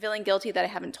 I've been feeling guilty that I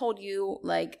haven't told you.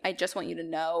 Like, I just want you to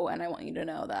know, and I want you to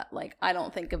know that, like, I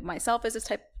don't think of myself as this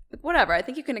type, like, whatever. I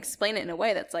think you can explain it in a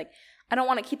way that's like, I don't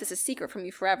want to keep this a secret from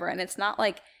you forever. And it's not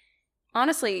like,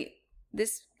 honestly,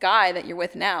 this guy that you're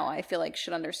with now, I feel like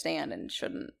should understand and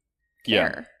shouldn't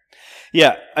care.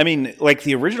 Yeah. I mean, like,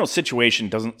 the original situation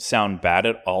doesn't sound bad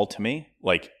at all to me.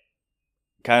 Like,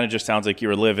 kind of just sounds like you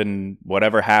were living,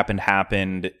 whatever happened.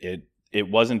 It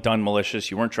wasn't done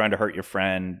malicious. You weren't trying to hurt your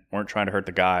friend, weren't trying to hurt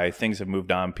the guy. Things have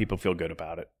moved on. People feel good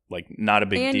about it. Like, not a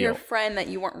big deal. And your friend that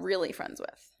you weren't really friends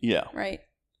with. Yeah. Right?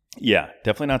 Yeah.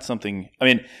 Definitely not something, I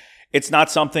mean, it's not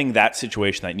something, that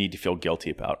situation, that you need to feel guilty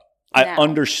about. I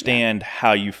understand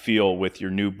how you feel with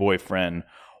your new boyfriend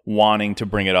wanting to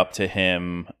bring it up to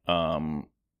him,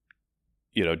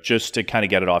 just to kind of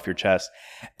get it off your chest.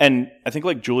 And I think,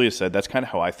 like Julia said, that's kind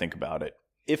of how I think about it.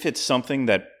 If it's something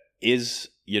that is,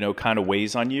 kind of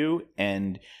weighs on you,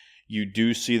 and you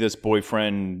do see this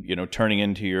boyfriend, turning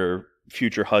into your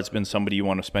future husband, somebody you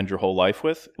want to spend your whole life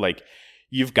with, like,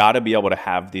 you've got to be able to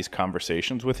have these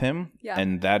conversations with him. Yeah.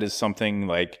 And that is something,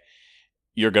 like,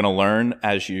 you're going to learn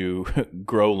as you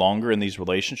grow longer in these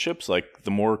relationships. Like,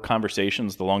 the more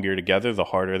conversations, the longer you're together, the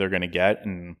harder they're going to get.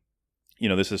 And,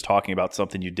 this is talking about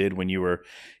something you did when you were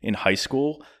in high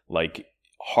school, like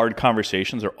hard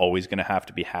conversations are always going to have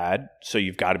to be had. So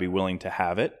you've got to be willing to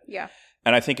have it. Yeah.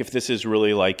 And I think if this is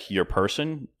really like your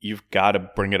person, you've got to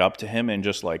bring it up to him and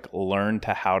just like learn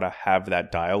how to have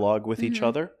that dialogue with each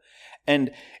other.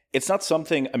 And it's not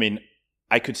something, I mean,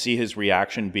 I could see his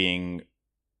reaction being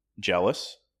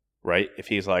jealous, right? If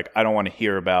he's like, I don't want to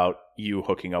hear about you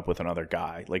hooking up with another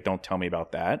guy. Like, don't tell me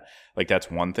about that. Like,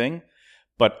 that's one thing.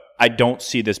 But I don't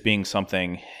see this being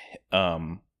something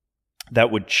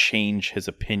that would change his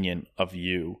opinion of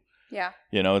you. Yeah.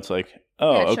 It's like,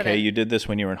 oh, okay, you did this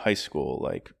when you were in high school.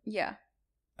 Like, yeah.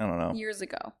 I don't know. Years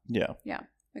ago. Yeah. Yeah.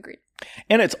 Agreed.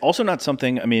 And it's also not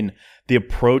something, I mean, the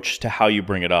approach to how you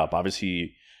bring it up,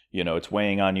 obviously, it's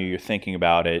weighing on you. You're thinking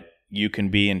about it. You can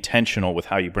be intentional with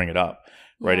how you bring it up,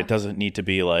 right? Yeah. It doesn't need to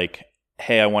be like,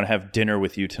 hey, I want to have dinner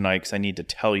with you tonight because I need to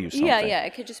tell you something. Yeah.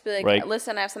 It could just be like, right?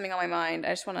 Listen, I have something on my mind.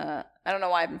 I don't know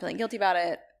why I've been feeling guilty about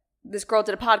it. This girl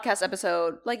did a podcast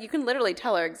episode. Like, you can literally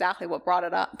tell her exactly what brought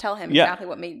it up. Tell him exactly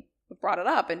what brought it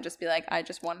up, and just be like, I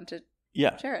just wanted to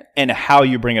share it. And how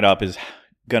you bring it up is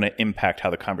going to impact how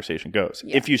the conversation goes.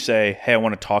 Yeah. If you say, hey, I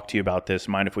want to talk to you about this.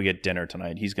 Mind if we get dinner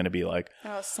tonight? He's going to be like,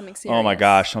 oh, something serious. Oh my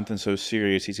gosh, something so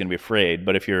serious. He's going to be afraid.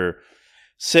 But if you're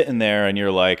sitting there and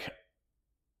you're like,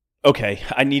 okay,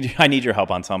 I need your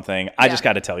help on something. I just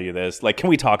got to tell you this. Like, can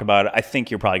we talk about it? I think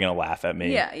you're probably going to laugh at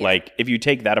me. Yeah. Like, if you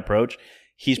take that approach,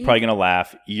 he's probably going to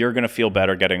laugh. You're going to feel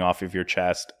better getting off of your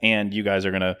chest. And you guys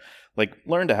are going to, like,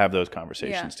 learn to have those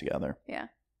conversations together. Yeah.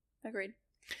 Agreed.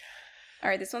 All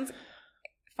right. This one's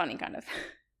funny, kind of.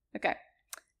 Okay.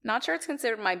 Not sure it's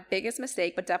considered my biggest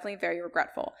mistake, but definitely very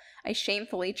regretful. I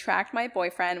shamefully tracked my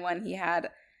boyfriend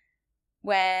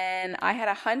when I had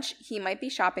a hunch he might be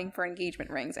shopping for engagement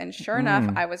rings. And sure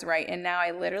enough, I was right. And now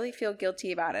I literally feel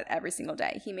guilty about it every single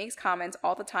day. He makes comments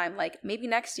all the time like, maybe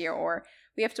next year, or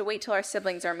we have to wait till our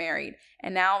siblings are married.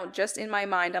 And now just in my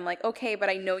mind, I'm like, okay, but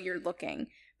I know you're looking.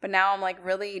 But now I'm like,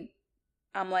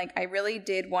 I really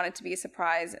did want it to be a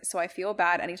surprise. So I feel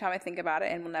bad anytime I think about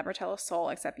it, and will never tell a soul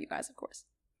except you guys, of course.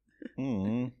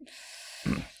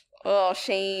 Oh,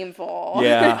 shameful.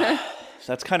 Yeah.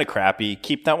 That's kind of crappy.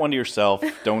 Keep that one to yourself.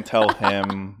 Don't tell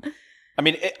him. I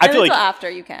mean, I feel like until after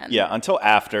you can. Yeah, until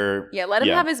after. Yeah, let him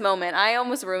have his moment. I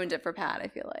almost ruined it for Pat, I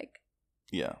feel like.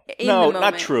 Yeah. No,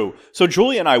 not true. So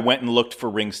Julie and I went and looked for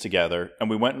rings together, and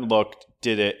we went and looked,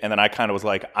 did it, and then I kind of was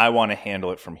like, I want to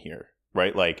handle it from here,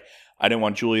 right? Like, I didn't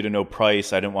want Julie to know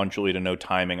price. I didn't want Julie to know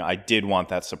timing. I did want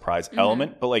that surprise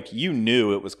element, but like, you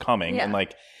knew it was coming, and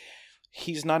like,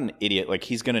 he's not an idiot. Like,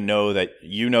 he's going to know that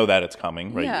you know that it's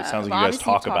coming, right? Yeah. It sounds like you guys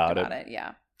talk about it.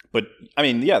 Yeah. But I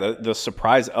mean, yeah, the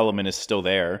surprise element is still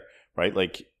there, right?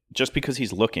 Like, just because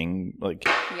he's looking, like,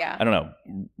 I don't know,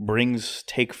 rings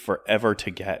take forever to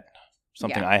get.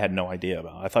 Something I had no idea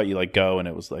about. I thought you like go and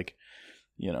it was like,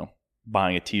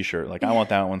 buying a t-shirt. Like, I want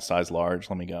that one size large.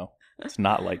 Let me go. It's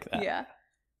not like that. Yeah.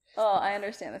 Oh, I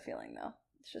understand the feeling though.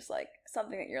 It's just like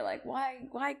something that you're like,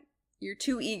 why? You're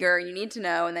too eager. You need to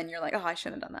know. And then you're like, oh, I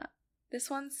shouldn't have done that. This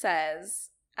one says,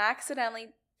 accidentally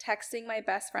texting my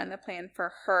best friend the plan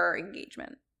for her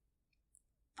engagement.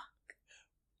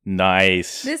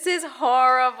 Nice. This is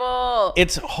horrible.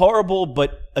 It's horrible,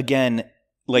 but again,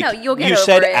 like, no, you'll get you over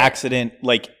said it. Accident,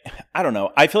 like, I don't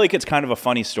know. I feel like it's kind of a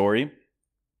funny story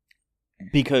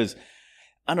because,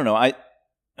 I don't know,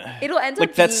 it'll end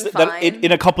up being fine.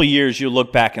 In a couple of years, you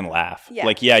look back and laugh. Yeah.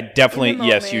 Like, yeah, definitely,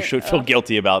 yes, you should feel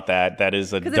guilty about that. That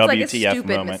is a WTF like a stupid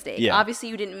moment. Mistake. Yeah. Obviously,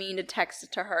 you didn't mean to text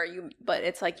it to her, but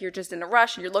it's like you're just in a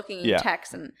rush and you're looking and you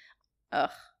text and,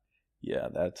 ugh. Yeah,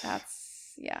 that's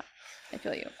yeah. I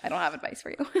feel you. I don't have advice for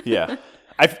you. Yeah.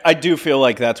 I do feel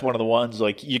like that's one of the ones,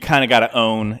 like, you kind of got to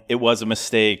own it was a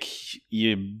mistake.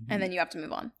 And then you have to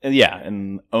move on. Yeah,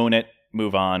 and own it,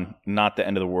 move on. Not the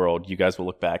end of the world. You guys will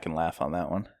look back and laugh on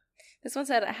that one. This one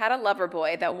said, I had a lover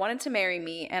boy that wanted to marry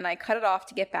me, and I cut it off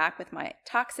to get back with my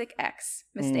toxic ex.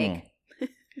 Mistake.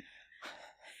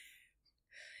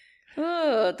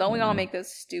 Ooh, don't we all make those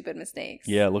stupid mistakes?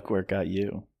 Yeah, look where it got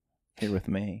you. Here with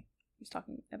me. He's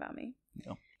talking about me.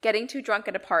 No. Getting too drunk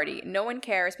at a party. No one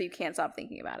cares, but you can't stop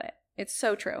thinking about it. It's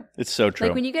so true. It's so true.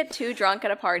 Like, when you get too drunk at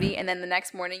a party and then the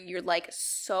next morning you're like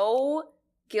so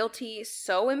guilty,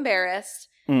 so embarrassed.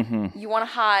 Mm-hmm. You want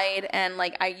to hide and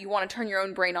like you want to turn your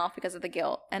own brain off because of the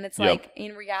guilt. And it's like,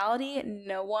 in reality,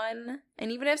 no one,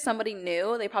 and even if somebody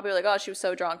knew, they probably were like, oh, she was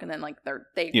so drunk, and then like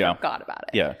they forgot about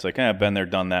it. Yeah, it's like, I've been there,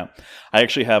 done that. I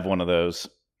actually have one of those.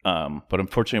 But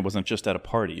unfortunately, it wasn't just at a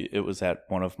party. It was at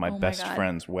one of my best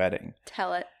friend's wedding.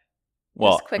 Tell it.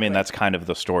 Well, I mean, that's kind of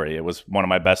the story. It was one of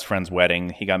my best friend's wedding.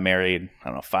 He got married, I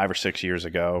don't know, 5 or 6 years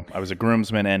ago. I was a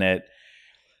groomsman in it.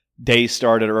 Day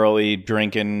started early,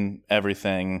 drinking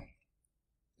everything.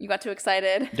 You got too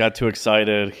excited. Got too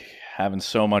excited, having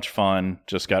so much fun.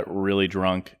 Just got really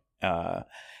drunk.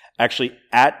 Actually,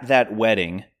 at that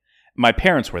wedding, my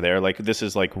parents were there. Like, this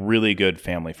is like really good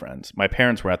family friends. My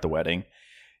parents were at the wedding.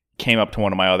 Came up to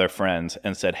one of my other friends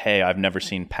and said, "Hey, I've never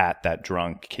seen Pat that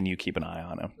drunk. Can you keep an eye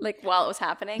on him?" Like while it was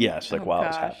happening? Yes, like while it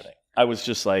was happening. I was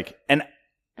just like, and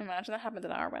imagine that happened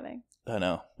at our wedding. I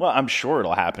know. Well, I'm sure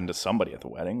it'll happen to somebody at the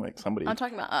wedding. Like somebody. I'm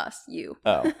talking about us, you.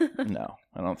 Oh, no.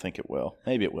 I don't think it will.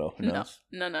 Maybe it will. Who knows?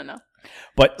 No.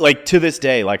 But like to this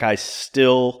day, like I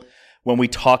still, when we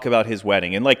talk about his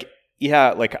wedding, and like,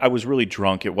 yeah, like I was really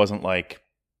drunk. It wasn't like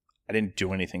I didn't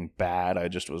do anything bad. I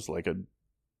just was like a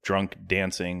drunk,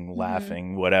 dancing,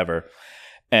 laughing, whatever.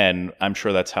 And I'm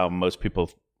sure that's how most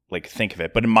people like think of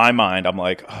it. But in my mind, I'm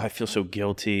like, oh, I feel so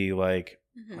guilty. Like,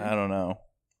 I don't know.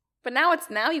 But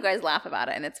now you guys laugh about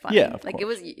it and it's funny. Yeah, like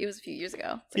course. it was a few years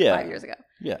ago. It's like 5 years ago.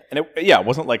 Yeah. And it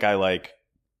wasn't like I like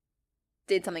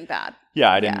did something bad.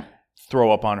 Yeah, I didn't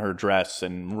throw up on her dress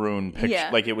and ruin pictures. Yeah.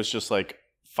 Like it was just like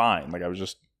fine. Like I was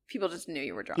just people just knew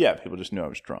you were drunk. Yeah, people just knew I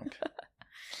was drunk.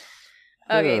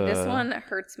 Okay, this one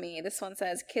hurts me. This one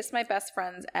says, kiss my best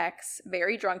friend's ex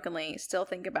very drunkenly. Still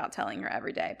think about telling her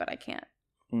every day, but I can't.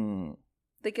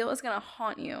 The guilt is going to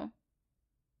haunt you.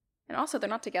 And also, they're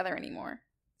not together anymore.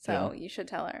 So you should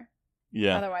tell her.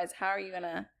 Yeah. Otherwise, how are you going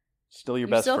to... Still your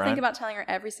best friend? You still think about telling her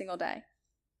every single day.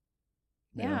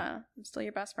 Yeah. I'm still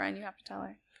your best friend. You have to tell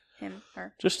her. Him,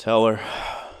 her. Just tell her.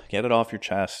 Get it off your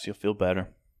chest. You'll feel better.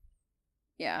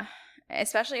 Yeah.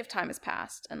 Especially if time has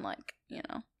passed and like, you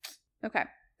know... Okay,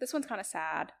 this one's kind of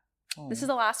sad. This is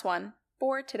the last one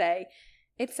for today.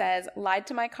 It says, lied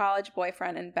to my college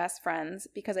boyfriend and best friends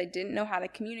because I didn't know how to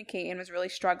communicate and was really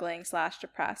struggling /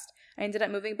 depressed. I ended up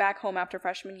moving back home after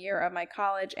freshman year of my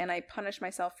college and I punished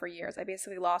myself for years. I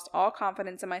basically lost all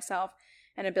confidence in myself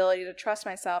and ability to trust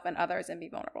myself and others and be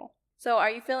vulnerable. So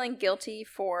are you feeling guilty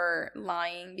for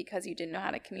lying because you didn't know how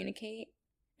to communicate?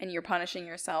 And you're punishing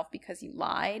yourself because you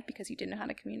lied because you didn't know how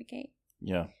to communicate?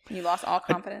 Yeah. You lost all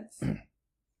confidence?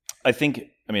 I think,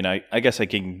 I mean, I guess I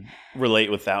can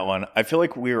relate with that one. I feel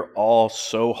like we're all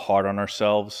so hard on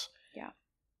ourselves. Yeah,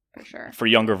 for sure. For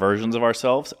younger versions of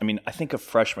ourselves. I mean, I think of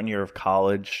freshman year of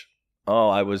college. Oh,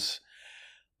 I was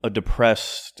a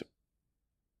depressed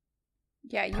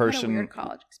person. Had a weird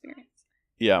college experience.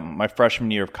 Yeah, my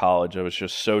freshman year of college, I was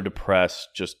just so depressed,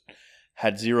 just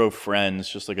had zero friends,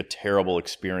 just like a terrible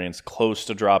experience, close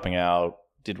to dropping out.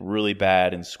 Did really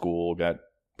bad in school, got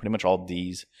pretty much all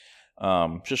D's,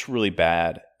 just really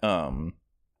bad.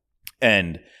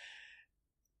 And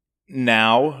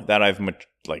now that I've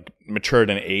matured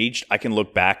and aged, I can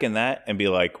look back in that and be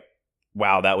like,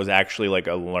 wow, that was actually like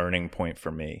a learning point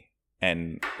for me.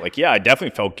 And like, yeah, I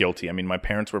definitely felt guilty. I mean, my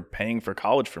parents were paying for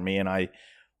college for me and I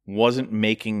wasn't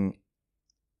making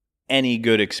any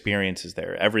good experiences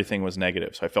there. Everything was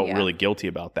negative. So I felt really guilty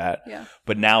about that. Yeah.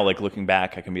 But now, like looking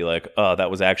back, I can be like, oh,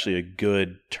 that was actually a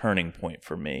good turning point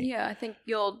for me. Yeah, I think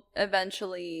you'll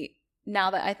eventually, now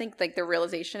that I think like the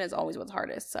realization is always what's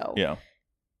hardest. So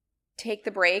take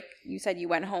the break. You said you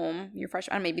went home, your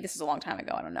freshman, maybe this is a long time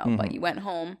ago, I don't know, but you went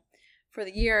home for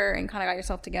the year and kind of got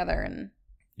yourself together. And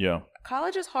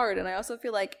college is hard. And I also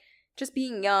feel like just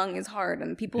being young is hard,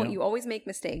 and people, you always make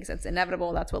mistakes. It's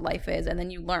inevitable. That's what life is. And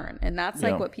then you learn. And that's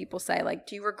like what people say, like,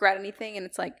 do you regret anything? And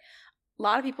it's like, a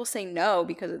lot of people say no,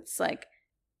 because it's like,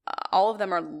 all of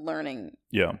them are learning.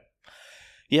 Yeah.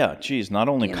 Yeah. Geez, not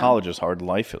only college is hard,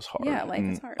 life is hard. Yeah, life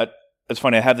is hard. It's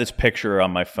funny. I have this picture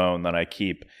on my phone that I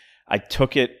keep. I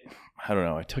took it, I don't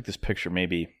know. I took this picture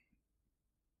maybe,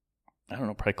 I don't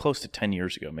know, probably close to 10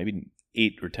 years ago, maybe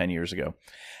 8 or 10 years ago.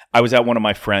 I was at one of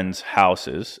my friend's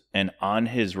houses, and on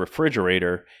his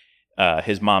refrigerator,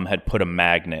 his mom had put a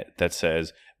magnet that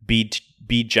says, be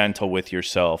gentle with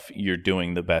yourself. You're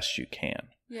doing the best you can.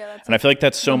 Yeah, and I feel like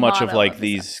that's so much of like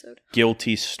these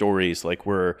guilty stories. Like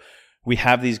we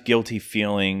have these guilty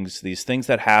feelings, these things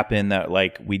that happen that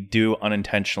like we do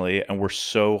unintentionally, and we're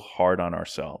so hard on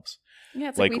ourselves. Yeah,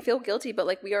 it's like we feel guilty, but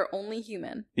like we are only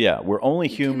human. Yeah, we're only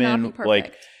human.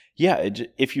 Like, yeah,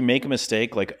 if you make a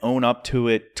mistake, like own up to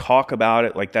it, talk about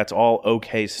it. Like that's all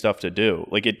okay stuff to do.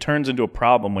 Like it turns into a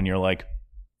problem when you're like,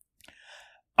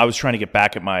 I was trying to get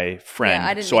back at my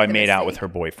friend, so I made out with her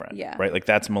boyfriend. Yeah. Right? Like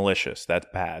that's malicious. That's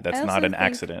bad. That's not an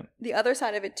accident. The other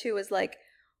side of it too is like,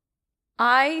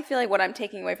 I feel like what I'm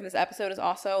taking away from this episode is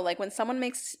also like when someone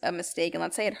makes a mistake, and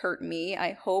let's say it hurt me,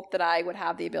 I hope that I would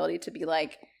have the ability to be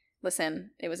like,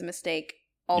 listen, it was a mistake.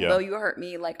 Although you hurt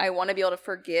me, like I want to be able to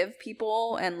forgive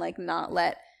people and like not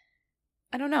let,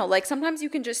 I don't know, like sometimes you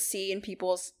can just see in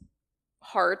people's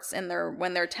hearts and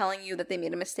when they're telling you that they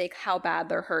made a mistake, how bad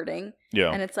they're hurting.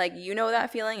 Yeah. And it's like, you know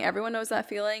that feeling. Everyone knows that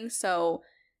feeling. So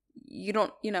you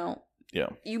don't, yeah,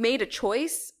 you made a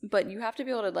choice, but you have to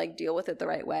be able to like deal with it the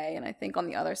right way. And I think on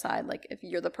the other side, like if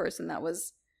you're the person that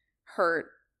was hurt,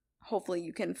 hopefully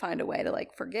you can find a way to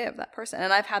like forgive that person.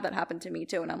 And I've had that happen to me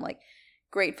too. And I'm like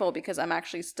grateful because I'm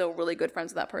actually still really good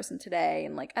friends with that person today.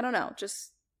 And like, I don't know,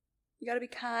 just you got to be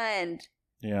kind.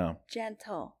 Yeah.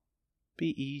 Gentle. Be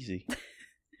easy.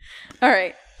 All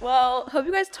right. Well, hope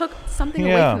you guys took something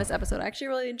away from this episode. I actually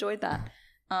really enjoyed that.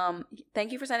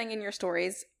 Thank you for sending in your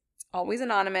stories. It's always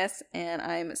anonymous, and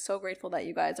I'm so grateful that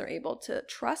you guys are able to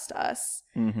trust us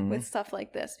with stuff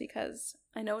like this because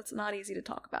I know it's not easy to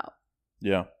talk about.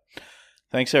 Yeah.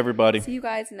 Thanks, everybody. See you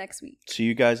guys next week. See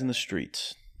you guys in the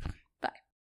streets.